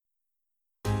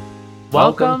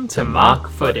Welcome to Mock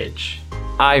Footage.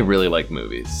 I really like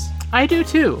movies. I do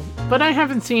too, but I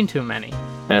haven't seen too many.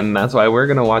 And that's why we're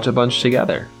gonna watch a bunch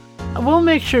together. We'll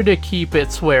make sure to keep it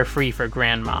swear-free for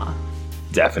Grandma.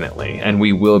 Definitely, and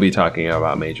we will be talking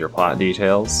about major plot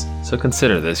details, so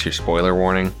consider this your spoiler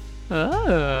warning.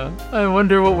 I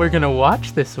wonder what we're gonna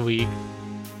watch this week.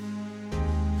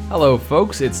 Hello,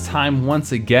 folks. It's time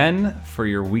once again for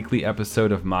your weekly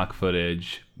episode of Mock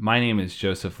Footage. My name is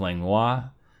Joseph Langlois,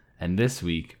 and this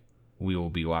week we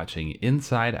will be watching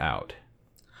Inside Out.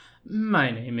 My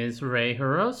name is Ray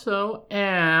Hiroso,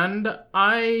 and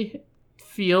I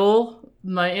feel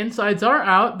my insides are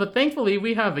out, but thankfully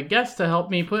we have a guest to help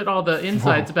me put all the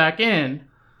insides back in.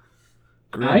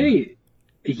 I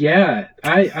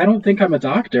don't think I'm a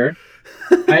doctor.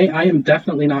 I am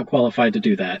definitely not qualified to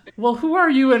do that. Well, who are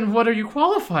you and what are you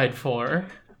qualified for?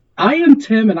 I am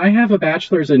Tim, and I have a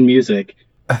bachelor's in music.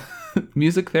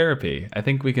 Music therapy. I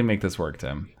think we can make this work,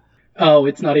 Tim. Oh,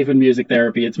 it's not even music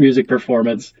therapy. It's music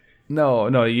performance.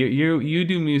 No, you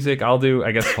do music. I'll do,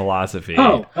 I guess, philosophy.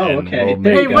 Oh, and okay.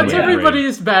 Hey, what's Yeah.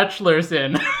 everybody's bachelor's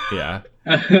in? Yeah.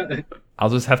 I'll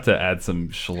just have to add some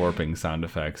schlorping sound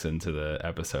effects into the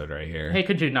episode right here. Hey,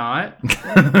 could you not?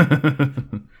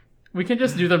 We can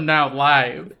just do them now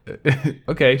live.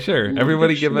 Okay, sure.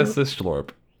 Everybody give us a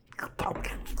schlorp.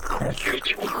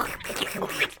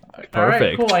 Perfect. All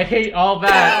right, cool. I hate all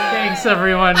that. Thanks,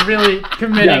 everyone. Really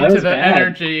committing Yeah, that to was the bad.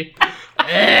 energy.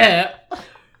 Eh.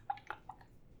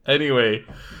 Anyway,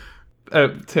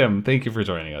 Tim, thank you for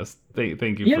joining us.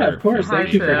 Thank you. Yeah, for, of course. for-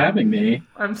 Thank you for Tim. having me.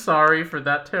 I'm sorry for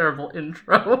that terrible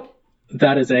intro.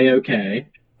 That is A-okay.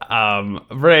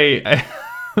 Ray,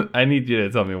 I need you to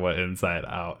tell me what Inside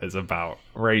Out is about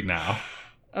right now.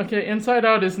 Okay, Inside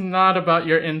Out is not about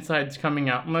your insides coming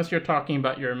out, unless you're talking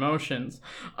about your emotions.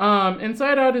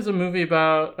 Inside Out is a movie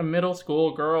about a middle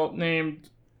school girl named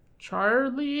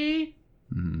Charlie.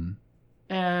 Mhm.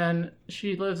 And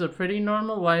she lives a pretty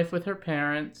normal life with her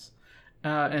parents,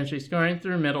 and she's going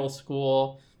through middle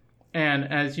school, and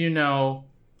as you know,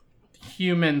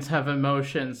 humans have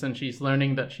emotions, and she's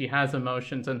learning that she has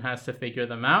emotions and has to figure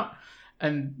them out,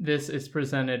 and this is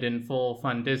presented in full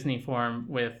fun Disney form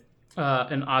with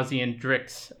an Ozzy and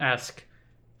Drix-esque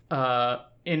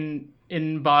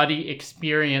in-body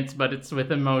experience, but it's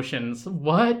with emotions.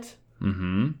 What?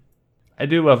 Mm-hmm. I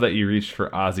do love that you reached for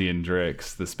Ozzy and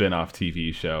Drix, the spin-off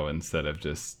TV show, instead of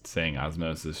just saying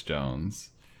Osmosis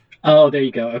Jones. Oh, there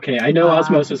you go. Okay, I know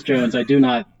Osmosis Jones. I do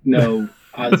not know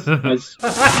Oz. And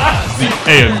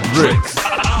Drix.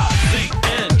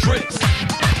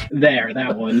 There,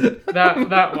 that one.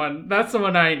 that one. That's the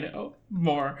one I know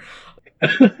more.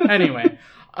 Anyway,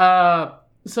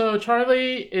 so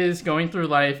Charlie is going through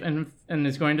life and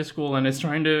is going to school and is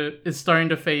starting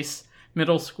to face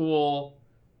middle school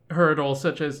hurdles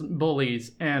such as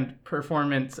bullies and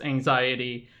performance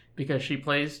anxiety because she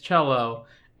plays cello,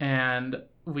 and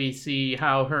we see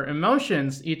how her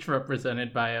emotions, each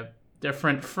represented by a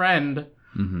different friend,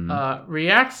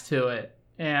 reacts to it.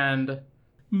 And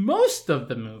most of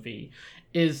the movie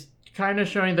is kind of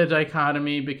showing the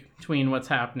dichotomy between what's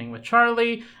happening with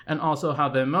Charlie and also how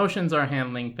the emotions are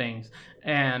handling things.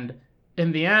 And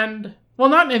in the end, well,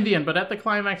 not in the end, but at the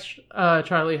climax,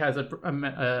 Charlie has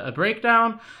a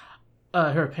breakdown.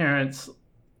 Her parents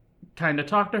kind of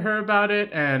talk to her about it,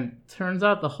 and turns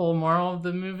out the whole moral of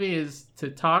the movie is to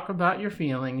talk about your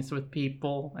feelings with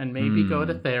people and maybe go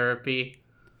to therapy.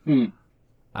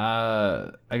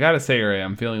 I gotta say, Ray,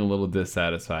 I'm feeling a little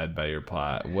dissatisfied by your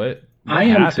plot. What I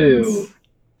am happens? too.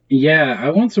 Yeah,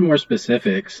 I want some more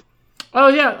specifics. Oh,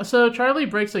 yeah, so Charlie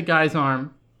breaks a guy's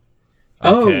arm.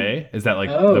 Okay, is that like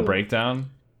the Oh. breakdown?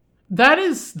 That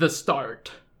is the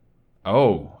start.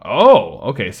 Oh,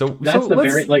 okay. So That's the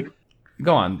let's very, like,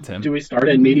 go on, Tim. do we start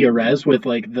in media res with,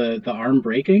 like, the arm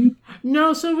breaking?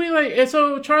 No,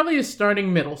 so Charlie is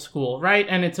starting middle school, right?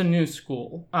 And it's a new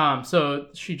school. So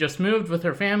she just moved with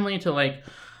her family to like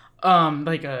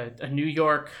a New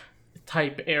York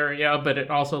type area, but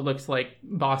it also looks like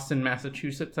Boston,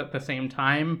 Massachusetts at the same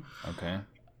time. Okay.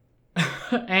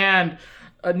 And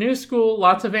a new school,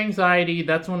 lots of anxiety.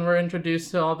 That's when we're introduced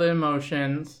to all the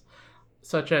emotions,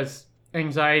 such as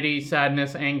anxiety,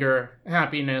 sadness, anger,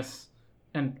 happiness,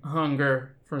 and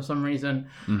hunger for some reason.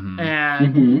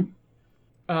 And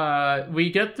we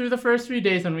get through the first 3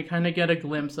 days and we kind of get a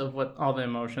glimpse of what all the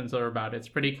emotions are about. It's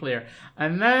pretty clear.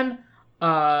 And then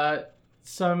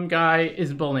some guy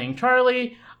is bullying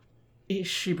Charlie.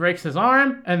 She breaks his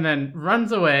arm and then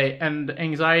runs away, and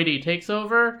anxiety takes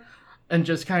over and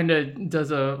just kind of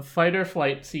does a fight or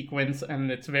flight sequence,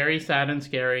 and it's very sad and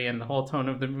scary, and the whole tone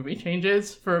of the movie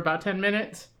changes for about 10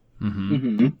 minutes.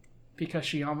 because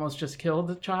she almost just killed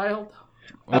the child.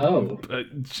 Oh.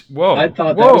 Whoa. I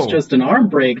thought that was just an arm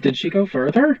break. Did she go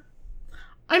further?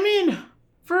 I mean,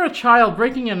 for a child,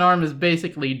 breaking an arm is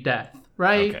basically death,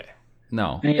 right? Okay.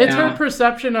 No. Yeah. It's her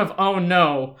perception of, oh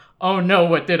no,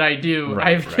 what did I do?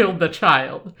 Right, I've killed the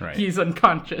child. Right. He's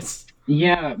unconscious.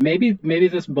 Yeah, maybe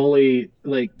this bully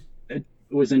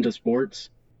was into sports.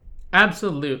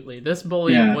 Absolutely. This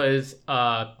bully Yeah. was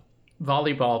a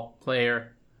volleyball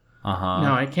player. Uh-huh.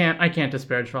 No, I can't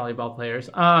disparage volleyball players.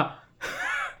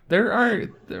 There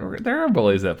are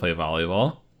bullies that play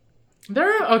volleyball.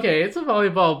 It's a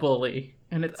volleyball bully,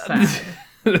 and it's sad.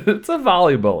 It's a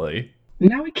volley bully.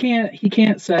 Now he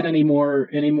can't set any more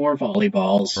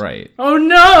volleyballs. Right. Oh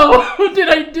no! What did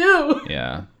I do?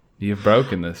 Yeah. You've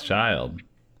broken this child.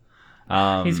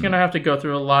 He's gonna have to go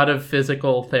through a lot of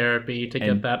physical therapy to get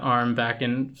And- that arm back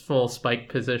in full spike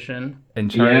position. And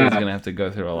Charlie's Yeah. going to have to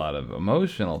go through a lot of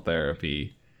emotional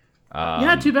therapy.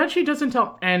 Yeah, too bad she doesn't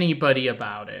tell anybody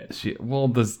about it.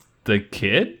 Does the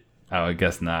kid? Oh, I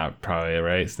guess not. Probably,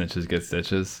 right? Snitches get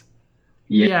stitches.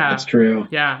 Yeah, that's true.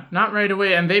 Yeah, not right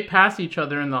away. And they pass each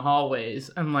other in the hallways.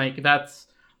 And, that's,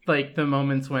 the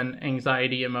moments when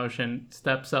anxiety emotion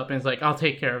steps up and is like, I'll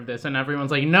take care of this. And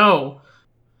everyone's like, no.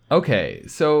 Okay,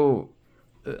 so...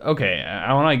 Okay,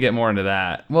 I want to get more into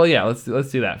that. Well, yeah, let's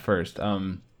do that first.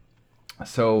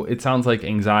 So it sounds like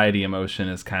anxiety emotion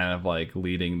is kind of,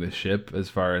 leading the ship as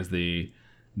far as is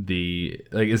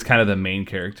kind of the main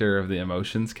character of the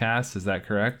emotions cast. Is that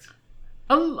correct?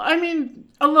 I mean,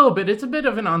 a little bit. It's a bit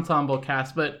of an ensemble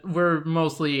cast, but we're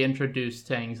mostly introduced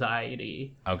to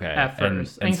anxiety. Okay. At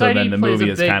first. And so Anxiety then the plays movie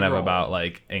a is big kind of role. about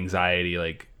anxiety,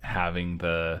 having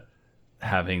the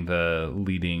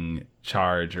leading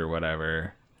charge or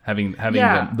whatever, having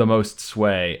Yeah. the most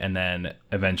sway, and then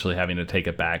eventually having to take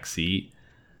a back seat.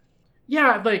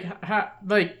 Yeah,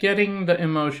 getting the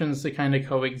emotions to kind of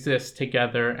coexist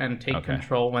together and take Okay.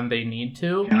 control when they need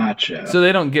to. Gotcha. So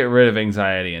they don't get rid of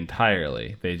anxiety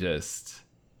entirely. They just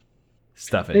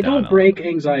stuff it They down. don't break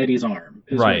anxiety's arm.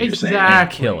 Is Right. What you're saying.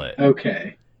 Exactly. And kill it.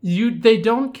 Okay. They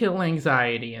don't kill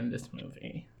anxiety in this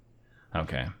movie.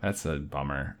 Okay, that's a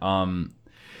bummer.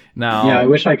 Now, Yeah, I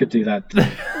wish I could do that.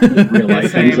 To real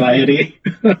life Same. anxiety.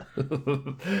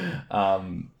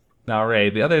 Now, Ray,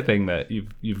 the other thing that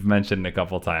you've mentioned a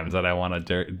couple times that I want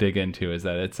to dig into is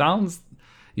that it sounds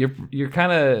you're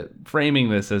kind of framing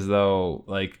this as though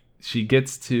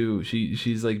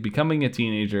she's becoming a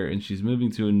teenager and she's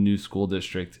moving to a new school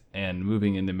district and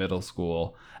moving into middle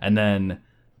school, and then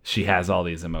she has all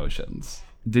these emotions.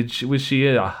 Was she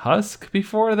a husk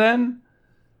before then?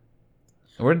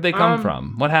 Where did they come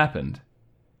from? What happened?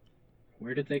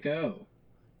 Where did they go?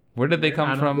 Where did they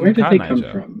come from? Where did they Cotton Eye come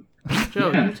Joe? from?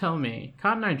 Joe, Yeah. you tell me.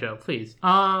 Cotton Eye Joe, please.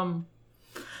 So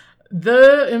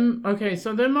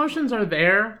the emotions are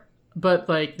there, but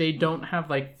they don't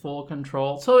have full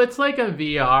control. So it's like a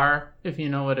VR, if you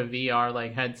know what a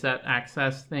VR headset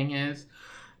access thing is.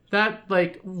 That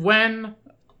when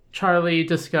Charlie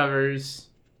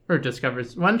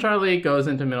when Charlie goes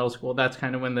into middle school, that's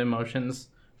kind of when the emotions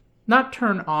not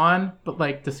turn on,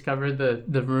 but discover the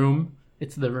room.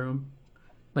 It's the room.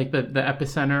 The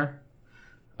epicenter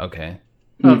Okay.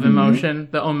 of emotion,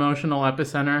 the emotional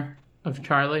epicenter of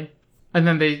Charlie. And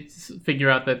then they figure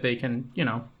out that they can,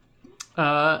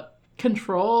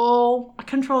 control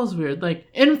is weird,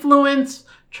 influence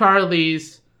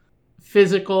Charlie's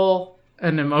physical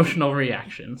and emotional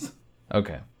reactions.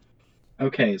 Okay.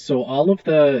 Okay, so all of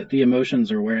the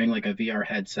emotions are wearing a VR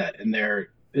headset, and they're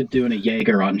doing a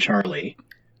Jaeger on Charlie.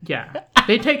 Yeah.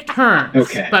 They take turns.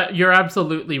 Okay. But you're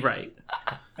absolutely right.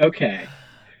 Okay.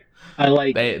 I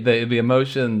like. The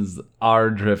emotions are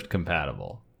drift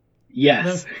compatible.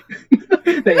 Yes.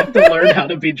 They have to learn how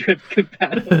to be drift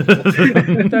compatible.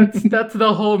 That's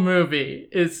the whole movie.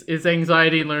 Is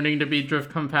anxiety learning to be drift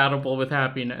compatible with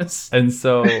happiness. And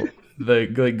so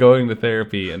going to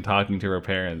therapy and talking to her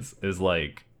parents is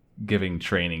giving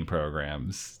training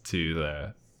programs to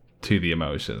the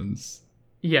emotions.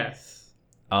 Yes.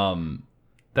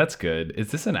 That's good.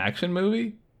 Is this an action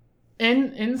movie?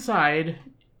 Inside,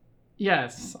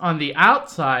 yes. On the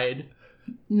outside,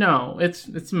 no.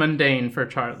 It's mundane for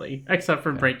Charlie, except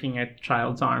for breaking a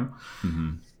child's arm.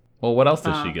 Mm-hmm. Well, what else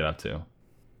does she get up to?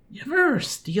 You ever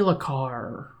steal a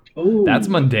car Ooh. That's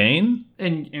mundane.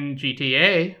 in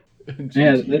GTA?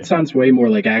 Yeah, that sounds way more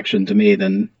like action to me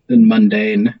than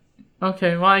mundane.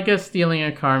 Okay, well, I guess stealing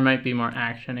a car might be more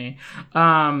actiony.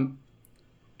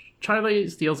 Charlie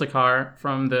steals a car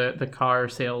from the car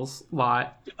sales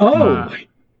lot. Oh,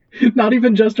 not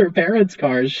even just her parents'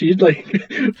 cars. She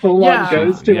full Yeah. on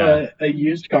goes to Yeah. a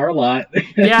used car lot.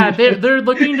 Yeah, they're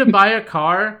looking to buy a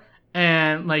car,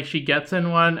 and like she gets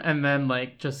in one and then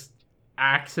like just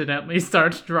accidentally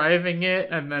starts driving it,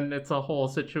 and then it's a whole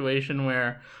situation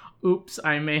where, oops,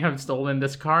 I may have stolen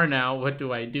this car now. What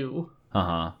do I do?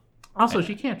 Also,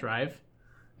 she can't drive.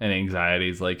 And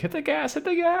anxiety's like, hit the gas, hit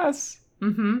the gas.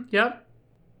 Mm-hmm. Yep.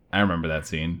 I remember that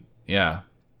scene. Yeah.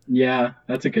 Yeah,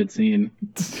 that's a good scene.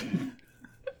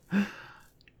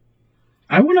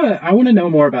 I wanna know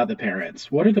more about the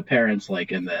parents. What are the parents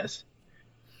like in this?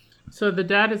 So the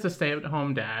dad is a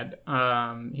stay-at-home dad.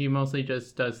 He mostly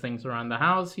just does things around the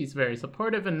house. He's very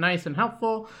supportive and nice and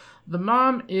helpful. The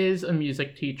mom is a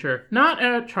music teacher, not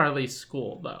at Charlie's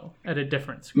school though, at a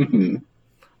different school.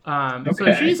 Mm-hmm.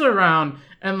 So she's around,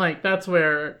 and like that's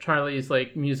where Charlie's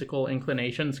like musical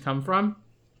inclinations come from.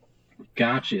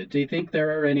 Gotcha. Do you think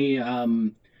there are any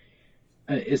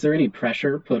is there any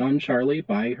pressure put on Charlie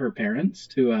by her parents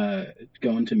to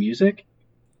go into music?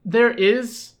 There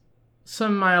is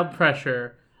some mild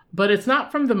pressure, but it's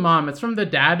not from the mom, it's from the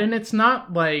dad, and it's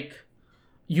not like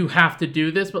you have to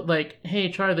do this, but like,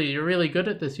 hey Charlie, you're really good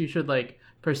at this, you should like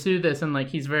pursue this, and like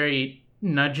he's very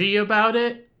nudgy about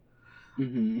it.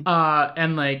 Mm-hmm.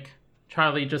 And like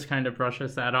Charlie just kind of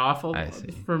brushes that off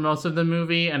for most of the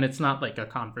movie, and it's not like a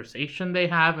conversation they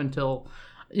have until,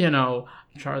 you know,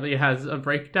 Charlie has a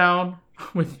breakdown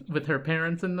with her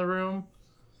parents in the room.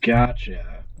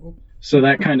 Gotcha. So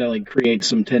that kind of like creates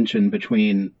some tension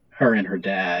between her and her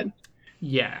dad.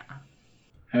 Yeah.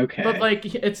 Okay. But like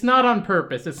it's not on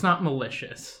purpose. It's not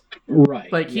malicious.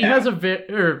 Right. Like he has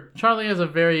Charlie has a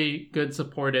very good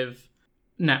supportive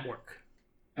network.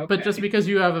 Okay. But just because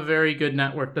you have a very good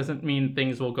network doesn't mean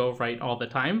things will go right all the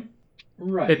time.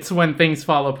 Right. It's when things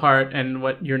fall apart and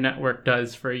what your network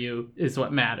does for you is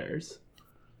what matters.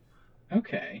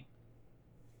 Okay.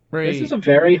 Right. This is a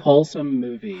very wholesome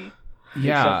movie.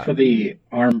 Yeah. Except for the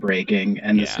arm breaking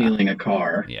and the stealing a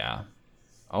car. Yeah.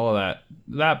 All of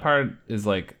that part is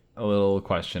like a little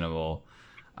questionable.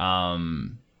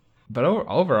 But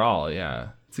overall, yeah,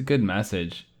 it's a good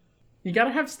message. You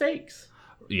gotta have stakes.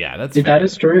 Yeah, that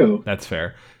is true. That's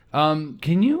fair.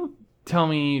 Can you tell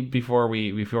me before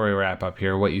we wrap up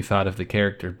here what you thought of the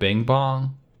character Bing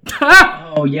Bong?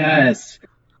 Oh yes.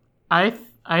 I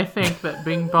think that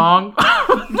Bing Bong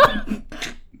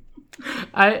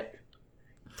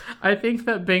I think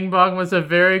that Bing Bong was a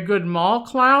very good mall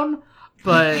clown,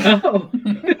 but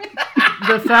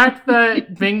the fact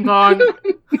that Bing Bong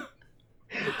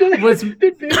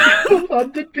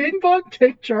did Bing Bong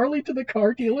take Charlie to the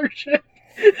car dealership?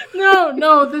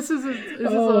 No, this is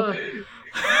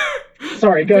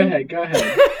Sorry, go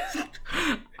ahead.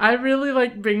 I really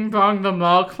like Bing Bong the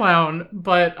mall clown,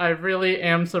 but I really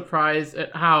am surprised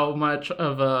at how much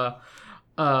of a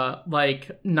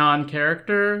like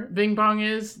non-character Bing Bong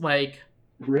is. Like,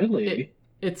 really?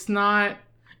 It's not.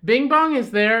 Bing Bong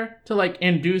is there to like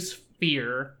induce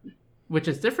fear, which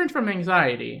is different from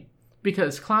anxiety,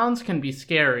 because clowns can be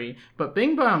scary, but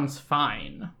Bing Bong's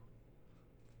fine.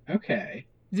 Okay.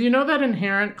 Do you know that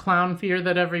inherent clown fear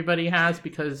that everybody has?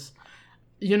 Because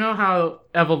you know how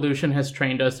evolution has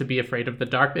trained us to be afraid of the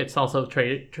dark? It's also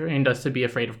trained us to be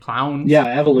afraid of clowns. Yeah,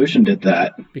 evolution did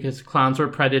that. Because clowns were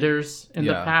predators in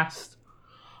the past.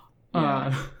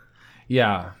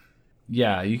 Yeah,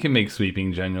 you can make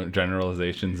sweeping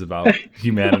generalizations about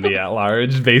humanity at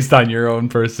large based on your own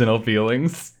personal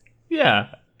feelings.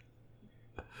 Yeah.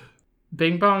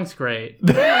 Bing Bong's great.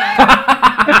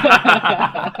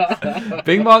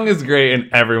 Bing Bong is great,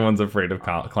 and everyone's afraid of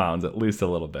clowns, at least a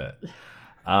little bit.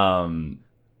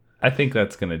 I think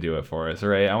that's going to do it for us,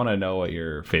 right? I want to know what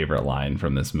your favorite line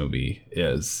from this movie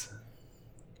is.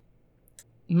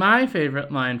 My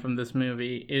favorite line from this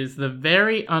movie is the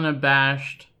very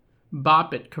unabashed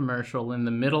Bop It commercial in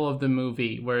the middle of the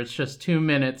movie, where it's just 2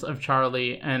 minutes of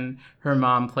Charlie and her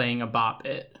mom playing a Bop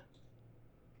It.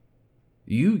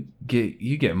 You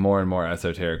get more and more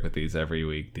esoteric with these every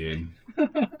week, dude.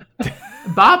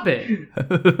 Bop it.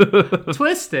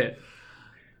 Twist it.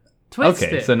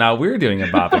 Okay, so now we're doing a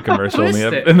Bop It commercial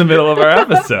in the middle of our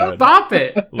episode. Bop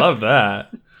it. Love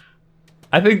that.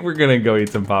 I think we're going to go eat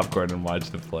some popcorn and watch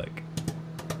the flick.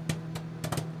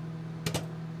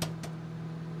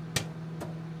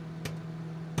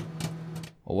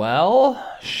 Well,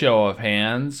 show of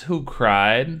hands, who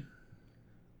cried?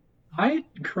 I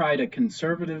cried a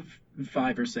conservative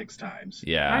 5 or 6 times.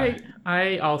 Yeah.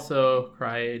 I also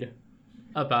cried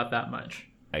about that much.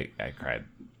 I cried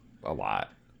a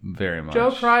lot. Very much.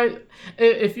 Joe cried.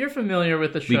 If you're familiar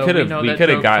with the show, we could have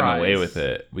gotten cries. away with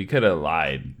it. We could have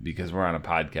lied because we're on a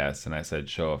podcast and I said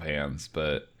show of hands,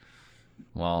 but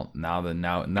well, now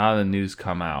the news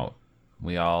come out.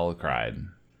 We all cried.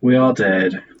 We all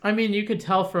did. I mean, you could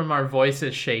tell from our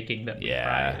voices shaking that we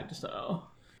Yeah. cried. So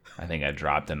I think I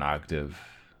dropped an octave.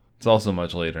 It's also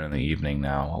much later in the evening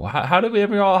now. How did we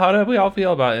all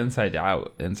feel about Inside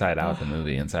Out? Inside Out, the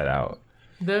movie Inside Out.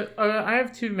 I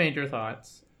have two major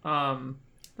thoughts.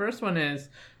 First one is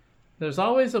there's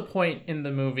always a point in the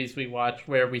movies we watch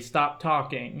where we stop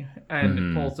talking and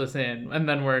it pulls us in, and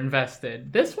then we're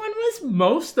invested. This one was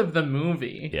most of the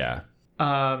movie. Yeah.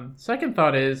 Second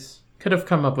thought is could have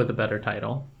come up with a better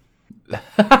title.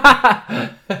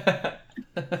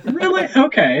 Really?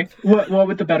 Okay. What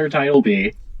would the better title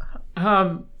be?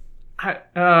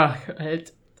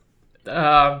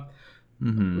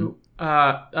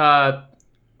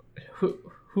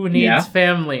 Who needs Yeah.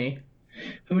 family?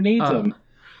 Who needs them?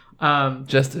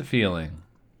 Just a feeling.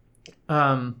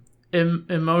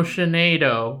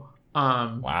 Emotionado.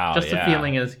 Wow. Just yeah. a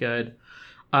feeling is good.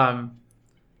 How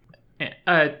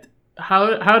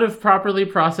to properly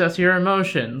process your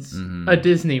emotions. A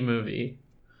Disney movie.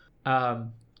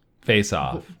 Face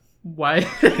Off. Why?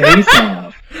 Face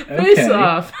Off. Face Okay.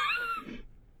 Off.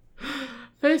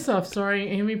 Face Off, starring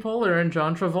Amy Poehler and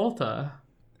John Travolta.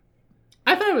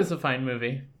 I thought it was a fine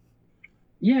movie.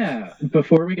 Yeah,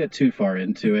 before we get too far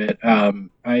into it,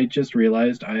 I just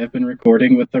realized I have been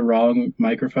recording with the wrong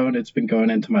microphone. It's been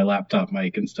going into my laptop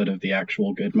mic instead of the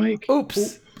actual good mic.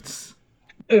 Oops.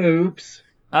 Oops.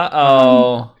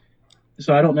 Uh-oh.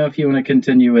 So I don't know if you want to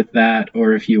continue with that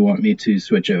or if you want me to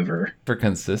switch over. For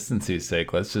consistency's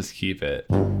sake, let's just keep it.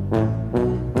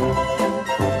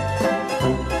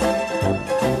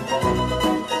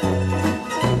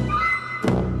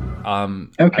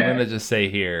 Okay. I'm gonna just say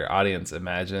here, audience,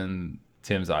 imagine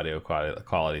Tim's audio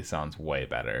quality sounds way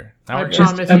better. Now I we're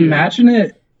Just promise you. imagine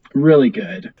it really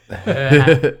good.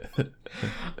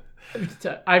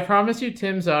 I promise you,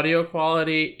 Tim's audio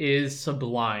quality is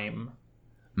sublime.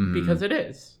 Because it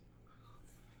is.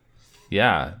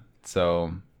 Yeah.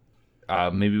 So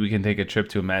maybe we can take a trip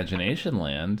to Imagination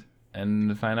Land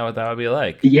and find out what that would be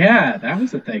like. Yeah, that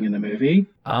was a thing in the movie.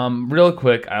 Real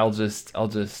quick, I'm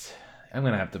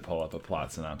gonna have to pull up a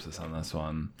plot synopsis on this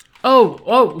one.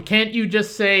 Oh, can't you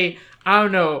just say, I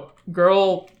don't know,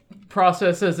 girl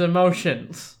processes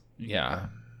emotions? Yeah.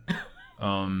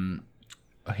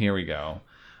 Here we go.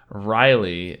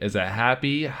 Riley is a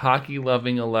happy,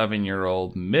 hockey-loving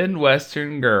 11-year-old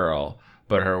Midwestern girl,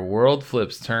 but her world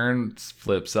flips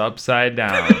upside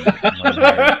down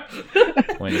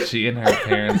when she and her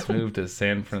parents move to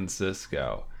San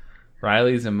Francisco.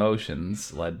 Riley's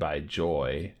emotions, led by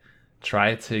Joy,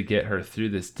 try to get her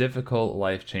through this difficult,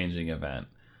 life-changing event.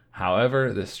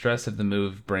 However, the stress of the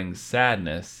move brings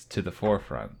sadness to the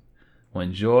forefront.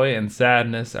 When joy and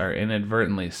sadness are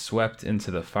inadvertently swept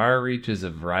into the far reaches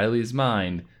of Riley's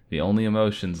mind, the only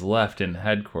emotions left in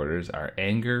headquarters are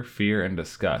anger, fear, and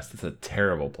disgust. It's a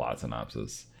terrible plot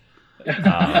synopsis.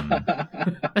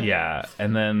 Yeah,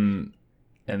 and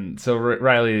so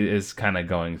Riley is kind of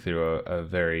going through a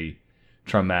very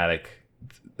traumatic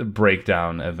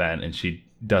breakdown event, and she's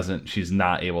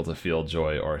not able to feel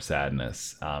joy or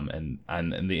sadness, and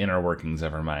the inner workings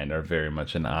of her mind are very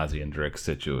much an Ozzy and Drix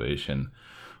situation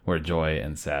where joy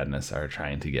and sadness are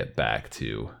trying to get back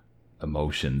to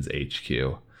emotions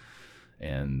HQ,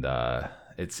 and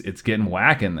it's getting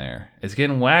whack in there. It's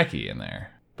getting wacky in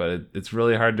there, but it's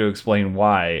really hard to explain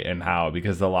why and how,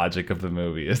 because the logic of the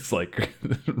movie is like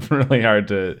really hard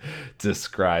to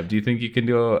describe. Do you think you can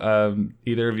do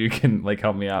either of you can like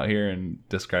help me out here and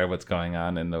describe what's going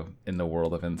on in the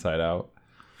world of Inside Out?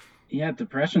 Yeah,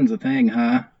 depression's a thing,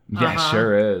 huh? Yeah,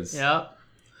 sure is. Yep.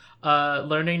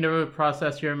 Learning to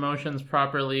process your emotions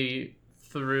properly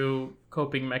through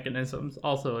coping mechanisms,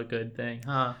 also a good thing,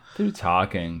 huh? Through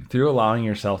talking, through allowing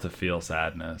yourself to feel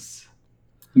sadness.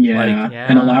 Yeah,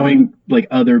 and allowing like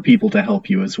other people to help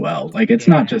you as well. Like it's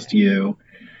not just you.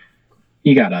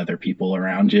 You got other people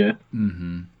around you.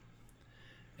 Mm-hmm.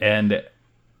 And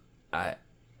I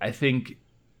think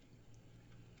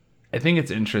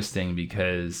it's interesting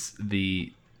because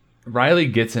Riley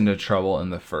gets into trouble in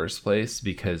the first place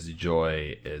because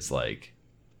Joy is like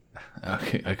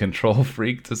a control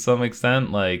freak to some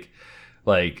extent. Like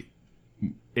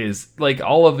is like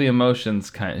all of the emotions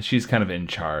she's kind of in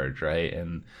charge, right?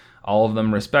 And all of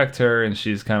them respect her, and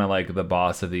she's kind of like the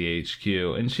boss of the HQ,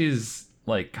 and she's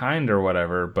like kind or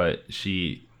whatever, but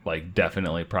she like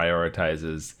definitely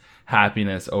prioritizes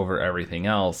happiness over everything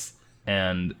else.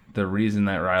 And the reason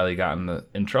that Riley got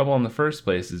in trouble in the first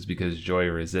place is because Joy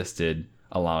resisted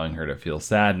allowing her to feel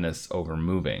sadness over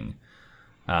moving,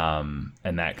 and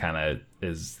that kind of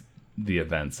is the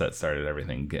events that started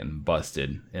everything getting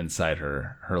busted inside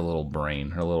her little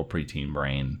brain, her little preteen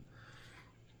brain.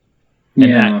 And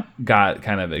Yeah. that got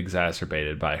kind of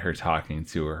exacerbated by her talking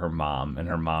to her mom, and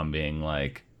her mom being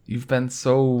like, "You've been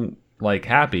so like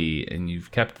happy, and you've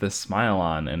kept this smile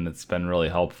on, and it's been really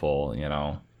helpful. You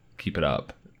know, keep it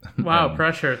up." Wow, And,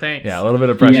 pressure. Thanks. yeah, a little bit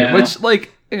of pressure, Yeah. which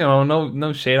like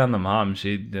no shade on the mom.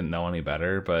 She didn't know any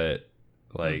better, but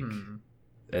like Mhm.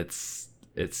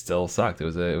 it still sucked. It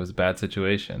was a bad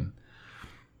situation.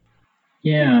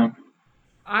 Yeah.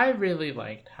 I really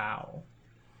liked how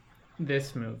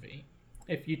this movie,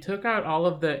 if you took out all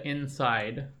of the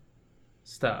inside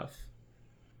stuff,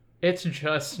 it's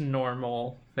just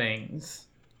normal things.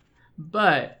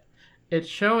 But it's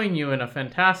showing you in a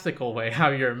fantastical way how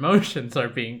your emotions are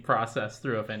being processed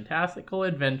through a fantastical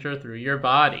adventure through your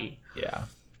body. Yeah.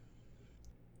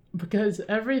 Because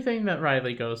everything that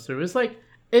Riley goes through is like,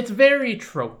 it's very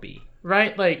tropey,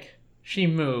 right? Like, she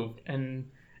moved and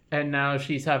now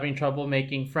she's having trouble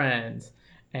making friends,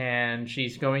 and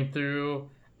she's going through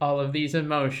all of these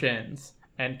emotions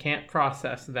and can't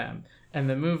process them. And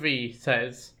the movie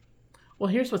says, well,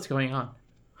 here's what's going on.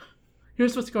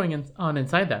 Here's what's going on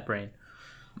inside that brain.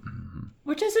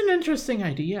 Which is an interesting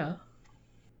idea.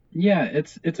 Yeah,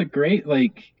 it's a great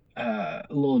like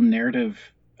little narrative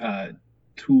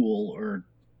tool or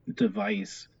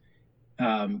device,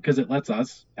 because it lets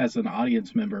us as an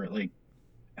audience member like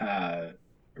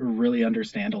really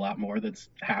understand a lot more that's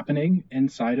happening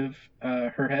inside of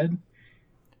her head.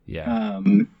 Yeah.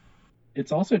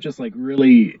 It's also just like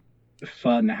really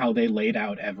fun how they laid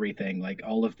out everything, like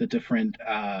all of the different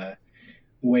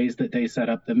ways that they set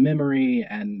up the memory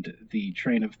and the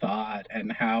train of thought,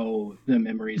 and how the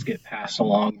memories get passed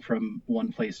along from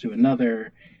one place to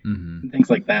another, Mm-hmm. and things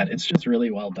like that. It's just really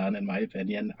well done, in my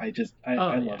opinion. I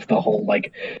love the whole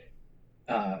like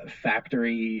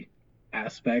factory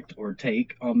aspect or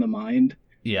take on the mind.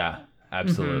 Yeah,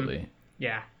 absolutely.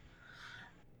 Yeah.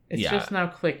 It's Yeah. just now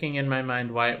clicking in my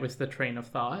mind why it was the train of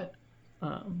thought.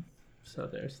 So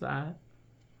there's that.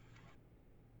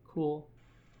 Cool.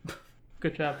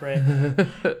 Good job, Ray.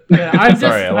 Yeah, I'm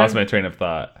Sorry, I lost I'm- my train of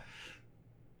thought.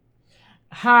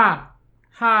 Ha!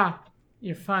 Ha!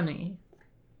 You're funny.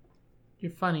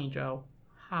 You're funny, Joe.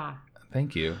 Ha.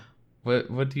 Thank you.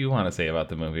 What do you want to say about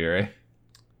the movie, Ray?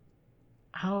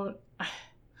 How...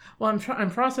 Well, I'm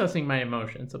processing my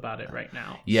emotions about it right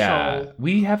now. Yeah, So,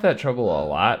 we have that trouble a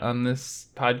lot on this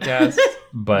podcast,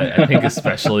 but I think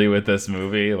especially with this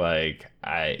movie, like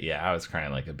I was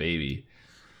crying like a baby.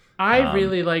 I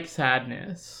really like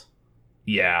sadness.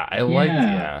 Yeah, I liked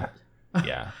Yeah.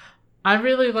 yeah. I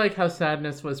really like how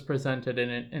sadness was presented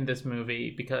in this movie,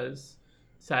 because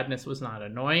sadness was not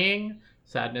annoying.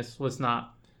 Sadness was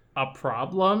not a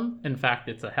problem. In fact,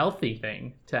 it's a healthy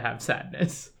thing to have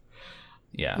sadness.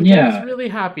 Yeah. Which I Yeah. was really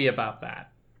happy about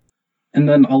that. And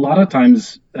then a lot of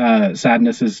times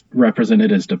sadness is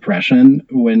represented as depression,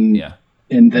 when Yeah.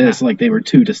 in this, like, they were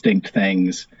two distinct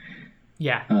things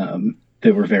Yeah.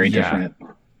 that were very Yeah. different.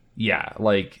 Yeah,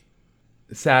 like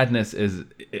sadness is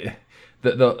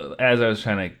the as I was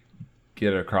trying to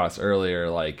get across earlier,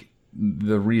 like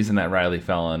the reason that Riley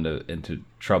fell into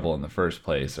trouble in the first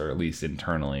place, or at least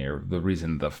internally, or the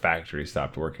reason the factory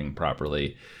stopped working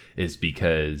properly, is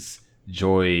because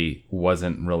Joy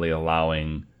wasn't really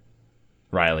allowing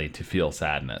Riley to feel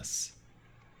sadness,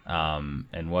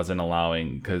 and wasn't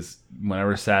allowing, because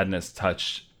whenever sadness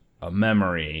touched a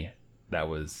memory that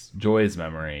was Joy's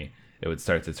memory, it would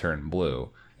start to turn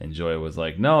blue, and Joy was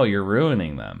like, "No, you're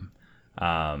ruining them,"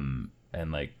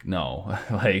 and like, no,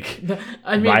 like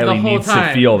I mean, Riley the whole needs time.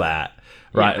 to feel that,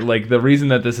 right? Yeah. Like the reason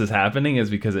that this is happening is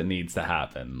because it needs to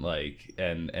happen, like,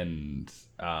 and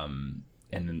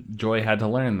Joy had to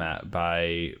learn that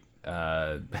by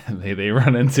they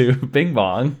run into Bing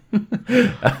Bong.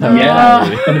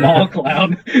 Yeah, the mall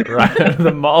clown. Right,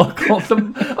 the mall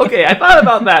clown. Okay, I thought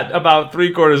about that about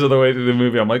 3/4 of the way through the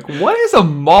movie. I'm like, what is a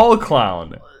mall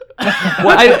clown?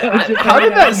 How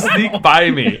did that sneak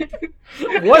by me?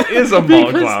 What is a mall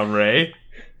Because- clown, Ray?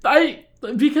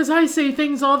 Because I say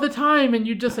things all the time, and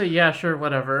you just say, yeah, sure,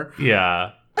 whatever.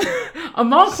 Yeah. A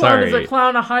mall clown is Sorry. a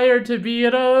clown hired to be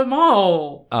at a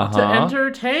mall to Uh-huh.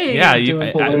 entertain. Yeah,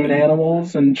 Doing balloon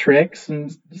animals and tricks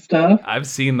and stuff. I've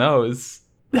seen those.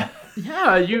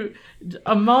 Yeah,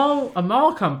 a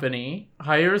mall company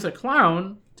hires a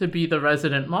clown to be the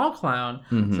resident mall clown,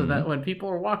 so Mhm. that when people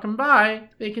are walking by,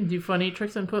 they can do funny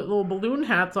tricks and put little balloon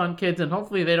hats on kids, and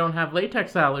hopefully they don't have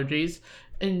latex allergies.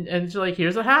 And it's like,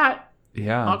 here's a hat,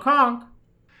 Yeah. honk honk.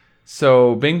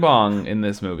 So Bing Bong in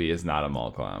this movie is not a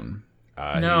mall clown.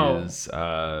 No. He is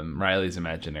Riley's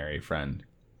imaginary friend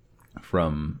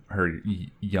from her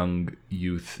young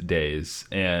youth days,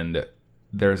 and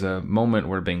there's a moment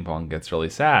where Bing Bong gets really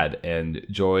sad, and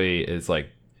Joy is like,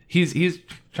 he's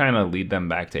trying to lead them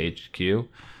back to HQ,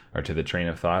 or to the train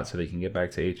of thought, so they can get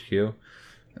back to HQ.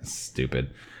 That's stupid.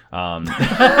 And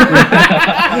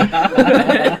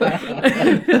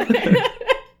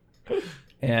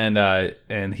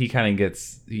he kind of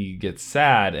gets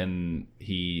sad, and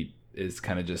he is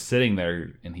kind of just sitting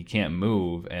there, and he can't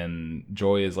move, and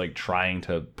Joy is like trying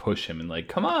to push him and like,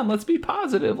 come on, let's be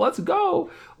positive, let's go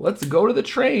to the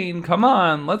train, come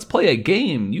on, let's play a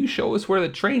game, you show us where the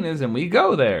train is and we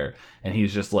go there. And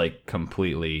he's just like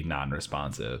completely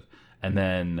non-responsive. And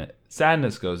then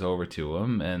Sadness goes over to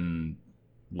him and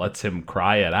lets him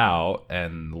cry it out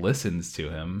and listens to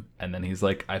him, and then he's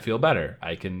like, I feel better,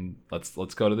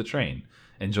 let's go to the train.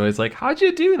 And Joy's like, how'd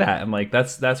you do that? And like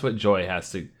that's what Joy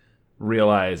has to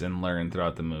realize and learn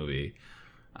throughout the movie.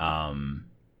 And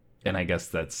I guess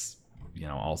that's,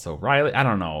 also Riley. I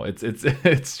don't know,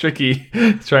 it's tricky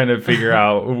trying to figure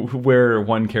out where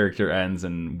one character ends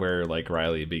and where like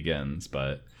Riley begins,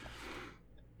 but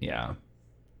yeah,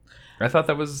 I thought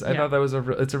that was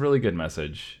it's a really good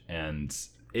message, and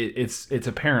it's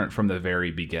apparent from the very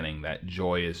beginning that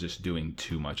Joy is just doing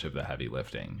too much of the heavy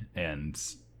lifting, and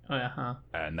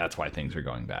that's why things are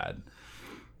going bad.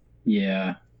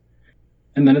 Yeah.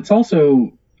 And then it's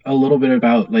also a little bit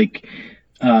about like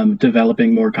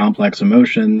developing more complex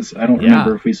emotions. I don't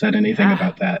remember if we said anything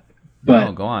about that.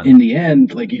 But go on. In the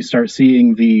end, like you start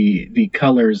seeing the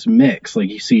colors mix. Like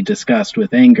you see disgust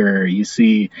with anger, you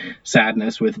see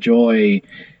sadness with joy,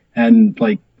 and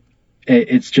like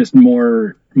it's just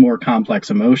more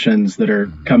complex emotions that are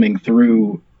coming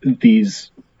through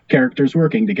these characters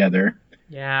working together.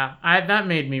 Yeah, that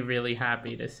made me really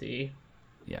happy to see.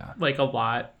 Yeah. Like a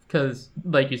lot, because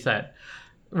like you said,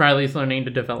 Riley's learning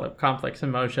to develop complex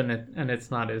emotion, and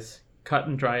it's not as cut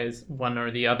and dry as one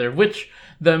or the other, which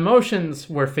the emotions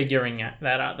were figuring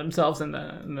that out themselves in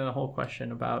the whole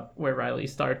question about where Riley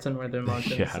starts and where the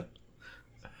emotions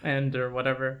end or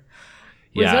whatever.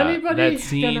 Was anybody that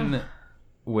scene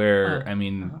where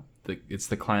it's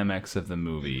the climax of the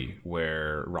movie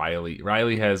where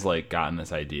Riley has like gotten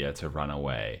this idea to run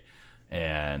away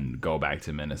and go back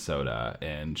to Minnesota,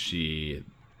 and she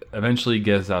eventually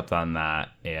gives up on that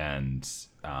and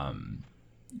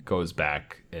goes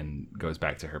back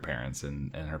to her parents,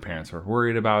 and her parents were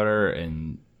worried about her,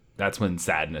 and that's when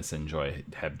Sadness and Joy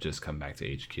have just come back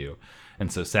to HQ. And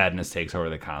so Sadness takes over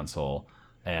the console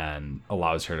and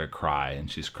allows her to cry, and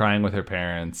she's crying with her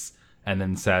parents, and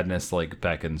then Sadness like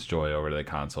beckons Joy over to the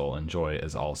console, and Joy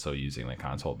is also using the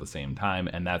console at the same time,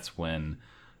 and that's when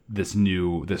this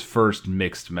first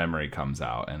mixed memory comes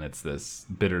out, and it's this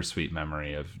bittersweet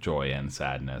memory of Joy and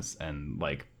Sadness, and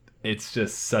like it's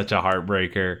just such a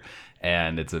heartbreaker,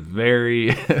 and it's a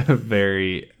very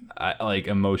very like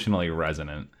emotionally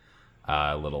resonant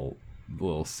little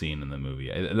scene in the movie.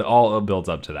 It all builds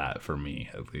up to that for me,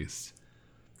 at least.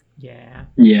 Yeah.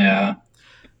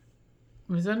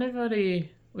 Was anybody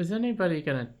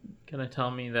gonna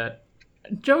tell me that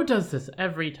Joe does this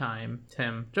every time,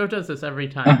 Tim? Joe does this every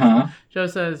time. Uh-huh. Joe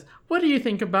says, "What do you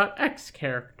think about X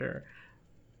character?"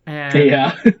 And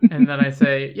and then I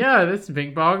say, "Yeah, this is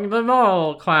Bing Bong the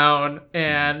mall clown."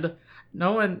 And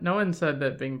no one said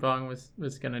that Bing Bong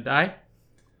was gonna die.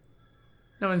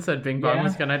 No one said Bing Bong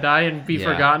was gonna die and be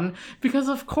forgotten, because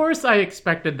of course I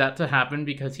expected that to happen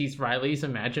because he's Riley's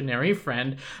imaginary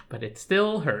friend, but it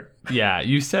still hurt. Yeah,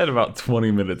 you said about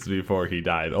 20 minutes before he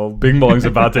died, oh, Bing Bong's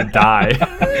about to die.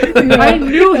 I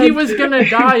knew he was gonna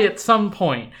die at some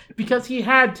point, because he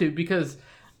had to, because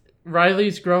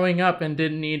Riley's growing up and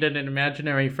didn't need an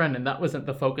imaginary friend, and that wasn't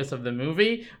the focus of the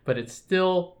movie, but it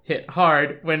still hit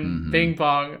hard when Bing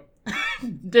Bong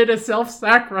did a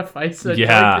self-sacrifice so Joy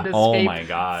could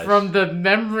escape from the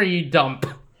memory dump.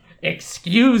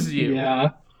 Excuse you.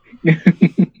 Yeah.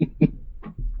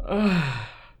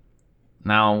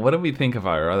 Now, what do we think of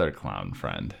our other clown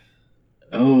friend?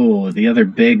 Oh, the other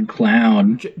big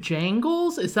clown.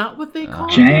 Jangles? Is that what they call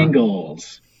him?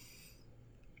 Jangles.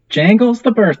 Jangles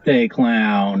the birthday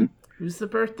clown. Who's the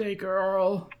birthday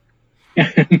girl?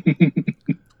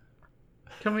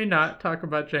 Can we not talk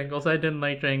about Jangles? I didn't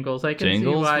like Jangles. I can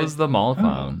Jangles see why. Was the mall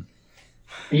clown.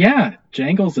 Yeah,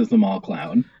 Jangles is the mall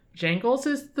clown. Jangles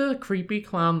is the creepy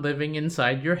clown living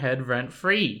inside your head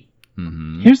rent-free.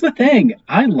 Mm-hmm. Here's the thing.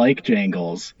 I like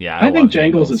Jangles. Yeah, I think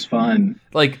Jangles is fun.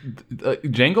 Like,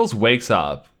 Jangles wakes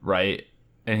up, right?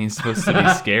 And he's supposed to be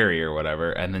scary or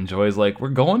whatever. And then Joy's like, we're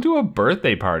going to a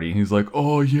birthday party. And he's like,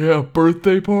 oh, yeah,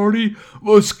 birthday party?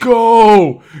 Let's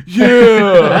go!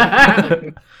 Yeah!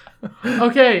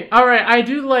 Okay, all right. I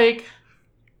do like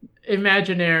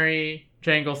imaginary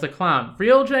Jangles the Clown.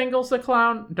 Real Jangles the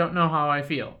Clown, don't know how I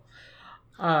feel.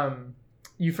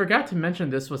 You forgot to mention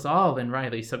this was all in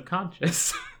Riley's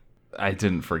subconscious. I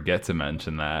didn't forget to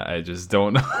mention that. I just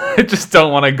don't. I just don't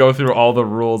want to go through all the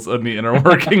rules and the inner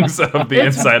workings of the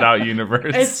Inside Out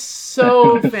universe. It's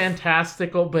so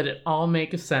fantastical, but it all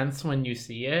makes sense when you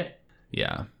see it.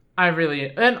 Yeah.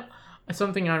 And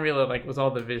something I really like was all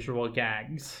the visual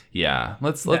gags. Yeah.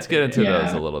 Let's get into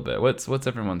those a little bit. What's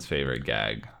everyone's favorite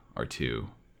gag or two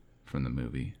from the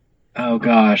movie? Oh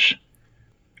gosh.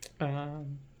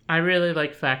 I really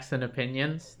like Facts and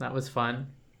Opinions. That was fun.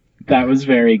 That was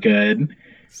very good.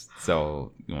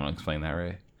 So, you want to explain that,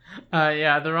 Ray?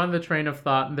 Yeah, they're on the train of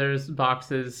thought, and there's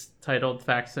boxes titled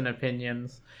Facts and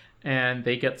Opinions, and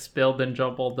they get spilled and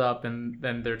jumbled up, and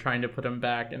then they're trying to put them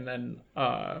back, and then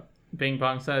Bing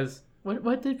Bong says,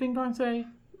 what did Bing Bong say?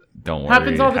 Don't worry,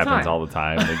 happens all the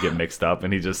time. They get mixed up,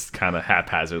 and he just kind of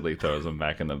haphazardly throws them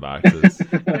back in the boxes.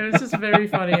 It was just very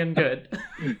funny and good.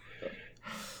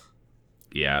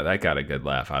 Yeah, that got a good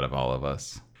laugh out of all of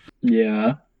us.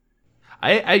 Yeah.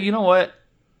 I you know what?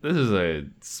 This is a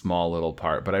small little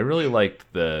part, but I really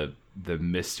liked the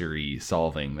mystery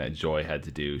solving that Joy had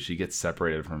to do. She gets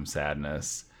separated from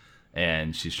Sadness,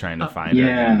 and she's trying to find her.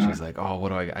 And she's like, "Oh, what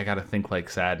do I got to think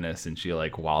like Sadness?" And she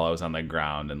like wallows on the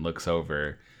ground and looks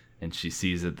over, and she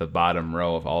sees that the bottom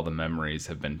row of all the memories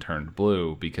have been turned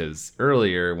blue because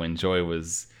earlier when Joy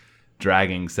was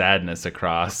dragging Sadness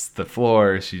across the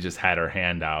floor, she just had her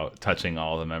hand out touching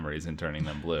all the memories and turning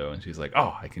them blue, and she's like,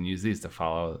 oh, I can use these to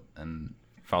follow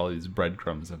these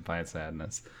breadcrumbs and find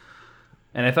Sadness.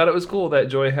 And I thought it was cool that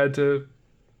Joy had to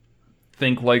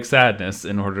think like Sadness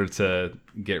in order to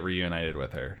get reunited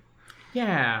with her.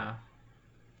 Yeah.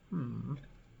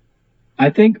 I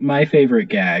think my favorite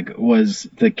gag was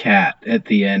the cat at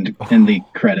the end in the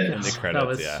credits. In the credits, that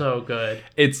was so good.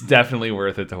 It's definitely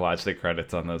worth it to watch the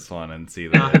credits on this one and see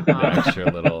the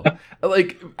extra little...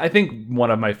 Like, I think one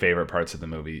of my favorite parts of the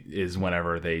movie is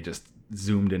whenever they just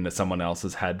zoomed into someone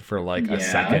else's head for like a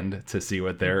second to see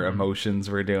what their emotions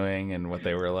were doing and what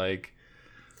they were like.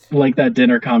 Like that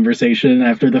dinner conversation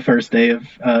after the first day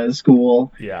of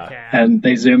school. Yeah. And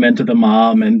they zoom into the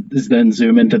mom and then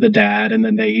zoom into the dad, and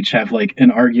then they each have like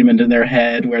an argument in their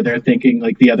head where they're thinking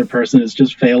like the other person is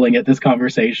just failing at this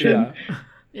conversation.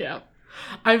 Yeah.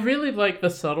 I really like the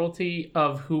subtlety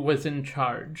of who was in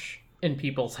charge in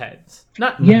people's heads.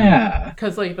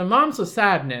 Because like the mom's was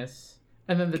Sadness,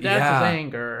 and then the dad's was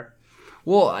anger.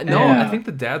 Well, no, I think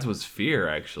the dad's was fear,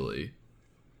 actually.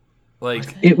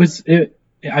 Like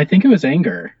I think it was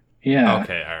anger. Yeah.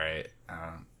 Okay, all right.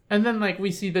 And then, like,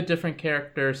 we see the different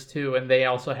characters, too, and they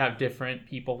also have different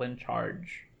people in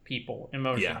charge.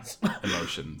 Emotions. Yeah,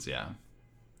 emotions, yeah.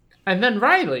 And then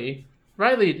Riley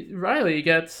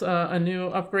gets a new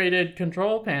upgraded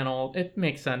control panel. It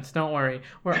makes sense, don't worry.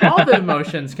 Where all the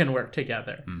emotions can work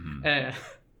together. Mm-hmm.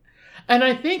 And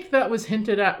I think that was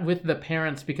hinted at with the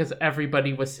parents because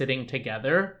everybody was sitting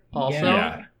together also.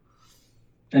 Yeah.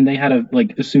 And they had a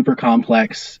super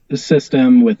complex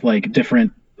system with like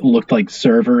different looked like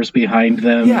servers behind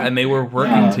them. Yeah, and they were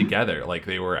working together. Like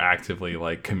they were actively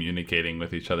like communicating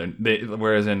with each other.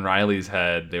 Whereas in Riley's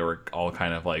head, they were all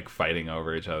kind of like fighting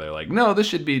over each other. Like, no, they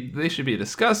should be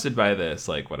disgusted by this.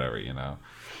 Like whatever, you know.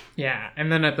 Yeah,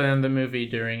 and then at the end of the movie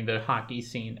during the hockey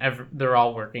scene, they're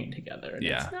all working together. And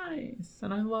yeah, it's nice,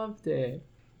 and I loved it.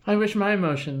 I wish my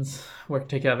emotions worked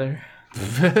together.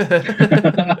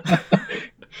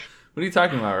 What are you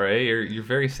talking about, Ray? You're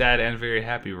very sad and very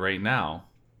happy right now.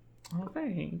 Oh,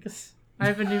 thanks. I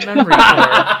have a new memory for it.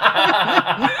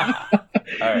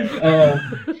 All right.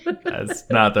 That's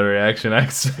not the reaction I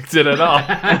expected at all.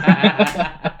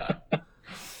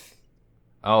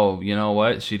 Oh, you know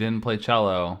what? She didn't play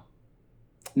cello.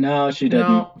 No, she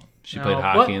didn't. She played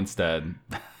hockey instead.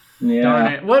 Yeah.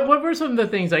 Darn it. What were some of the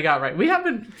things I got right? We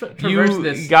haven't traversed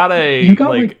this. You got a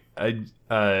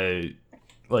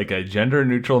gender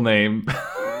neutral name.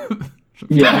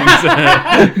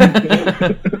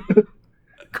 Yeah.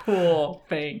 Cool.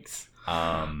 Thanks.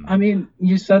 I mean,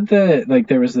 you said that like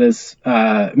there was this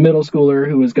middle schooler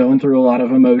who was going through a lot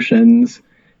of emotions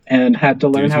and had to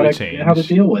learn how to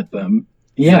deal with them.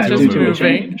 Yeah, due to a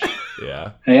change.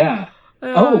 Yeah. Yeah.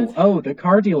 The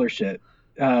car dealership.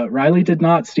 Riley did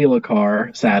not steal a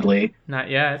car, sadly. Not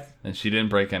yet. And she didn't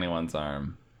break anyone's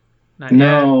arm. Not yet.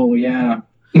 No, yeah.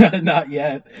 Not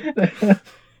yet.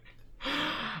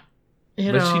 But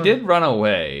she did run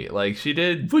away. Like, she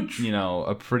did,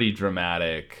 a pretty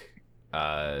dramatic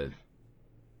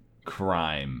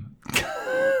crime.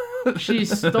 She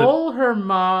stole her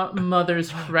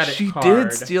mother's credit card. She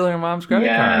did steal her mom's credit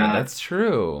card. That's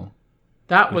true.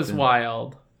 That was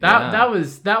wild.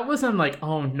 That wasn't like,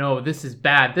 oh no, this is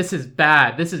bad, this is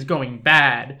bad, this is going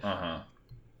bad.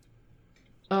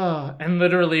 And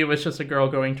literally it was just a girl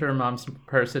going to her mom's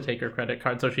purse to take her credit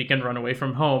card so she can run away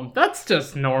from home. That's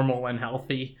just normal and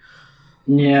healthy.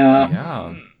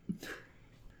 Yeah.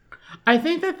 I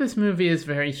think that this movie is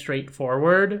very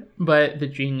straightforward, but the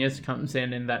genius comes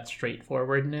in that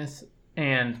straightforwardness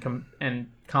and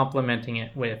complementing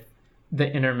it with the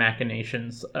inner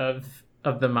machinations of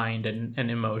the mind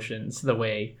and emotions, the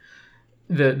way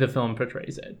the film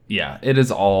portrays it. Yeah, it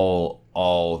is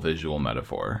all visual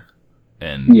metaphor.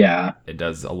 And it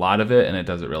does a lot of it, and it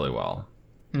does it really well.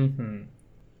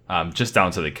 Just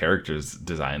down to the characters'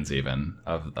 designs, even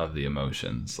of the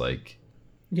emotions. Like,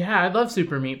 yeah, I love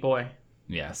Super Meat Boy.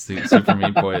 Yeah, Super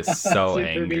Meat Boy is so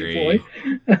angry.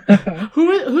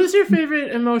 Who's your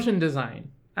favorite emotion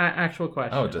design? Actual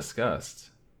question. Oh,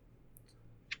 Disgust.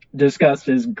 Disgust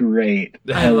is great.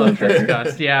 I love her.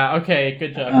 Disgust. Yeah. Okay.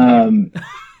 Good job.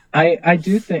 I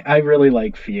do think I really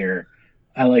like Fear.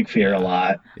 I like Fear a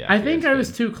lot. Yeah, I think I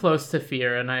was too close to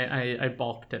Fear, and I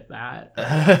balked at that.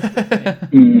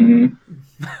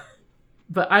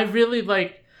 But I really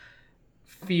like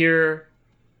Fear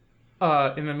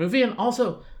in the movie, and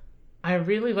also I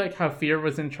really like how Fear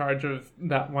was in charge of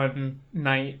that one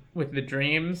night with the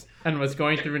dreams and was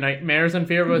going through nightmares, and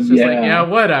Fear was just like, yeah,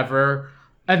 whatever.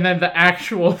 And then the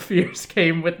actual fears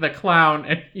came with the clown,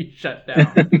 and he shut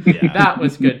down. That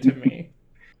was good to me,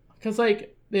 because like.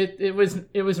 It was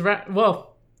is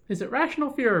it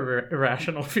rational fear or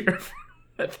irrational fear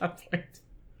at that point?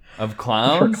 Of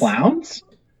clowns? For clowns?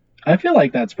 I feel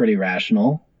like that's pretty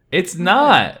rational. It's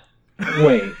not.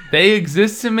 Wait. They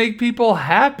exist to make people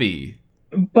happy.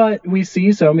 But we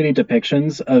see so many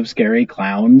depictions of scary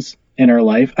clowns in our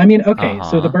life. I mean, okay,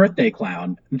 so the birthday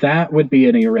clown, that would be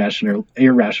an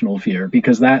irrational fear,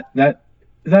 because that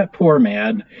poor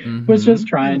man was just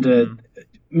trying to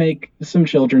make some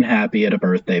children happy at a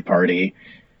birthday party,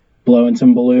 blowing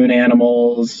some balloon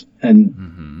animals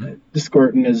and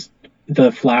squirting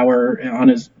the flour on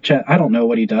his chest. I don't know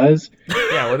what he does.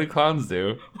 Yeah, what do clowns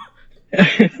do?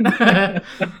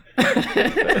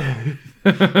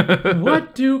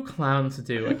 What do clowns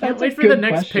do? I can't wait for the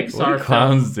next question. Pixar What do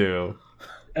clowns film. do?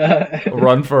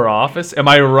 Run for office? Am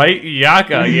I right?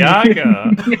 Yaka.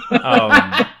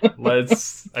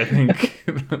 Let's, I think,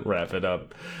 wrap it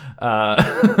up.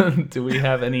 Do we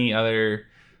have any other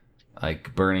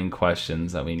like burning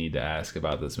questions that we need to ask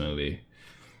about this movie?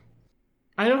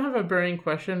 I don't have a burning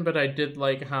question, but I did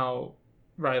like how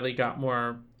Riley got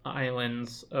more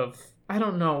islands of, I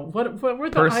don't know, what were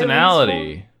the personality.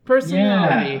 Islands for?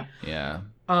 Personality. Yeah.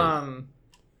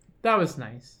 That was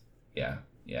nice. Yeah,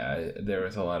 there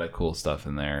was a lot of cool stuff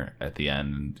in there at the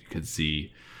end, and you could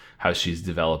see how she's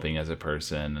developing as a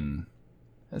person, and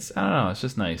I don't know, it's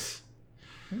just nice.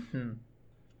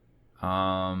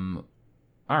 All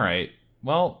right.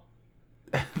 Well,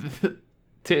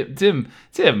 Tim,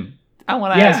 I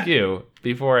want to ask you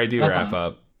before I do wrap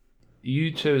up.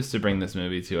 You chose to bring this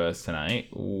movie to us tonight.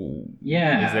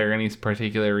 Yeah. Is there any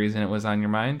particular reason it was on your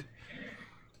mind?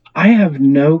 I have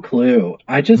no clue.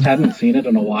 I just hadn't seen it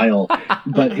in a while,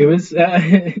 but it was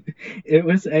a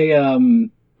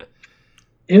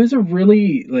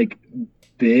really like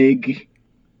big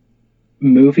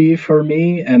movie for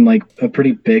me, and like a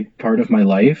pretty big part of my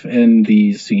life in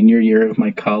the senior year of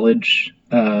my college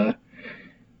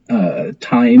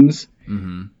times.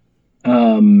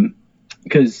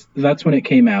 Because that's when it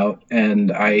came out,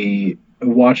 and I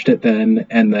watched it then,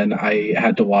 and then I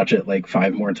had to watch it like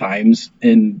 5 more times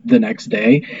in the next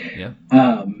day.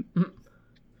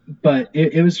 But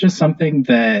it was just something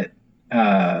that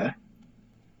I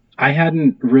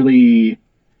hadn't really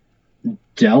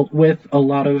dealt with a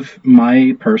lot of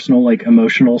my personal like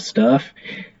emotional stuff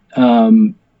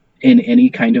in any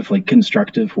kind of like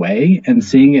constructive way, and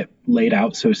seeing it laid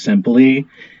out so simply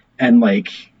and like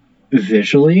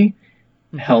visually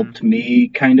helped me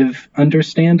kind of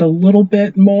understand a little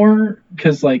bit more,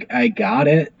 because like I got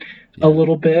it a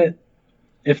little bit,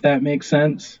 if that makes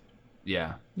sense.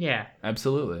 Yeah,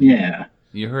 absolutely. Yeah,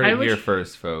 you heard it here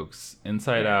first, folks.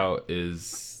 Inside Out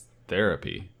is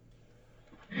therapy.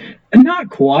 Not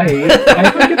quite.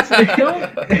 I think it's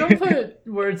don't put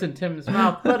words in Tim's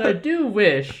mouth, but I do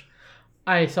wish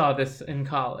I saw this in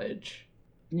college.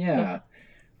 Yeah,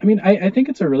 I mean, I think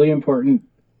it's a really important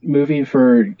movie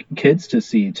for kids to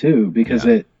see too, because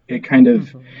it kind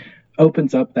of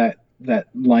opens up that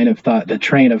line of thought, the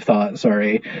train of thought,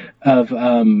 sorry, of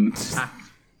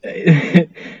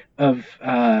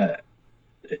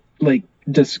like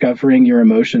discovering your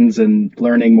emotions and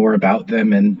learning more about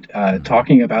them, and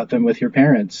talking about them with your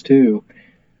parents too.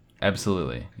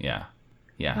 Absolutely. Yeah.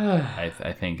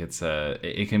 I think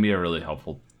it can be a really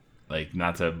helpful, like,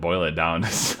 not to boil it down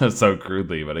so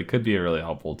crudely, but it could be a really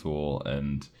helpful tool.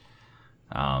 And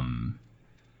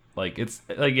like, it's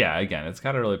like, yeah, again, it's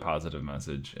got a really positive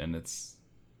message, and it's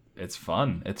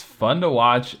fun. It's fun to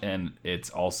watch, and it's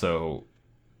also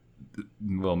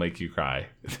will make you cry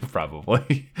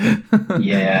probably.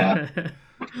 Yeah.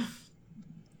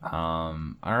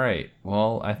 All right.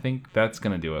 Well, I think that's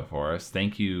gonna do it for us.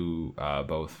 Thank you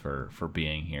both for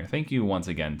being here. Thank you once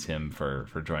again, Tim, for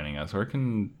joining us. Where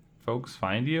can folks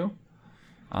find you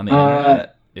on the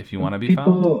internet if you want to be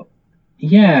found?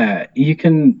 Yeah, you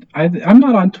can. I'm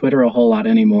not on Twitter a whole lot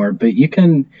anymore, but you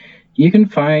can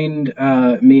find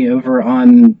me over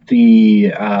on the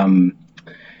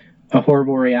A Horror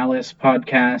Borealis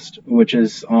podcast, which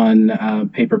is on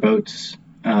Paper Boats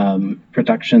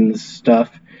Productions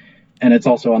stuff, and it's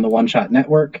also on the One Shot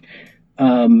Network.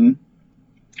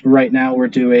 Right now we're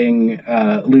doing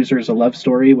Losers a Love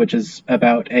Story, which is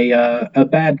about a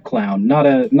bad clown, not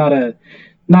a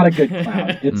good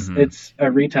clown. It's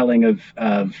a retelling of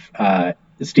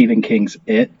Stephen King's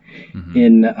It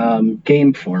in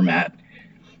game format.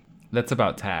 That's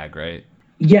about Tag, right?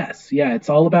 Yes, yeah, it's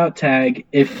all about Tag.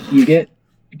 If you get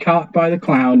caught by the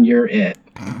clown, you're it.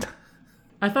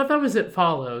 I thought that was It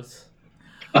Follows.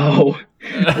 Oh,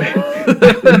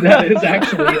 that is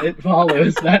actually It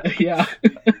Follows. That, yeah.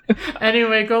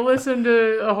 Anyway, go listen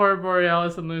to A Horror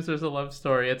Borealis and Losers a Love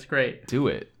Story. It's great. Do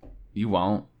it. You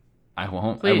won't. I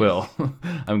won't. Please. I will.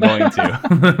 I'm going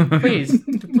to.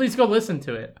 Please go listen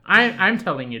to it. I'm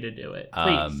telling you to do it.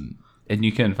 Please. And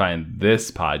you can find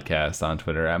this podcast on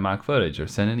Twitter at Mock Footage, or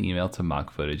send an email to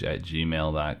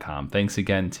mockfootage@gmail.com. Thanks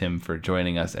again, Tim, for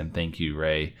joining us, and thank you,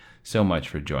 Ray, so much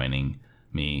for joining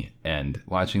me and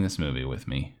watching this movie with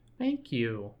me. Thank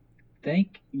you.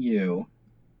 Thank you.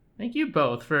 Thank you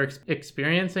both for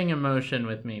experiencing emotion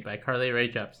with me by Carly Rae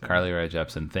Jepsen. Carly Rae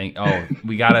Jepsen.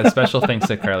 We got a special thanks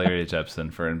to Carly Rae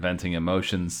Jepsen for inventing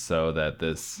emotions so that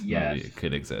this movie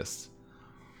could exist.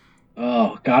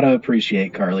 Oh, gotta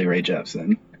appreciate Carly Rae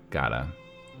Jepsen. Gotta.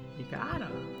 You gotta.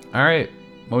 All right.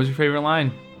 What was your favorite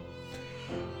line?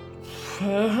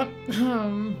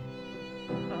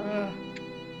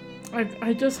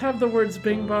 I just have the words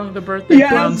 "Bing Bong the Birthday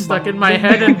Clown" stuck in my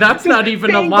head, and that's not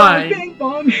even a line. Bing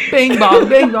bong, Bing bong,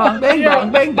 bing bong, bing bong,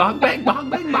 bing bong, bing bong,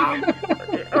 bing bong.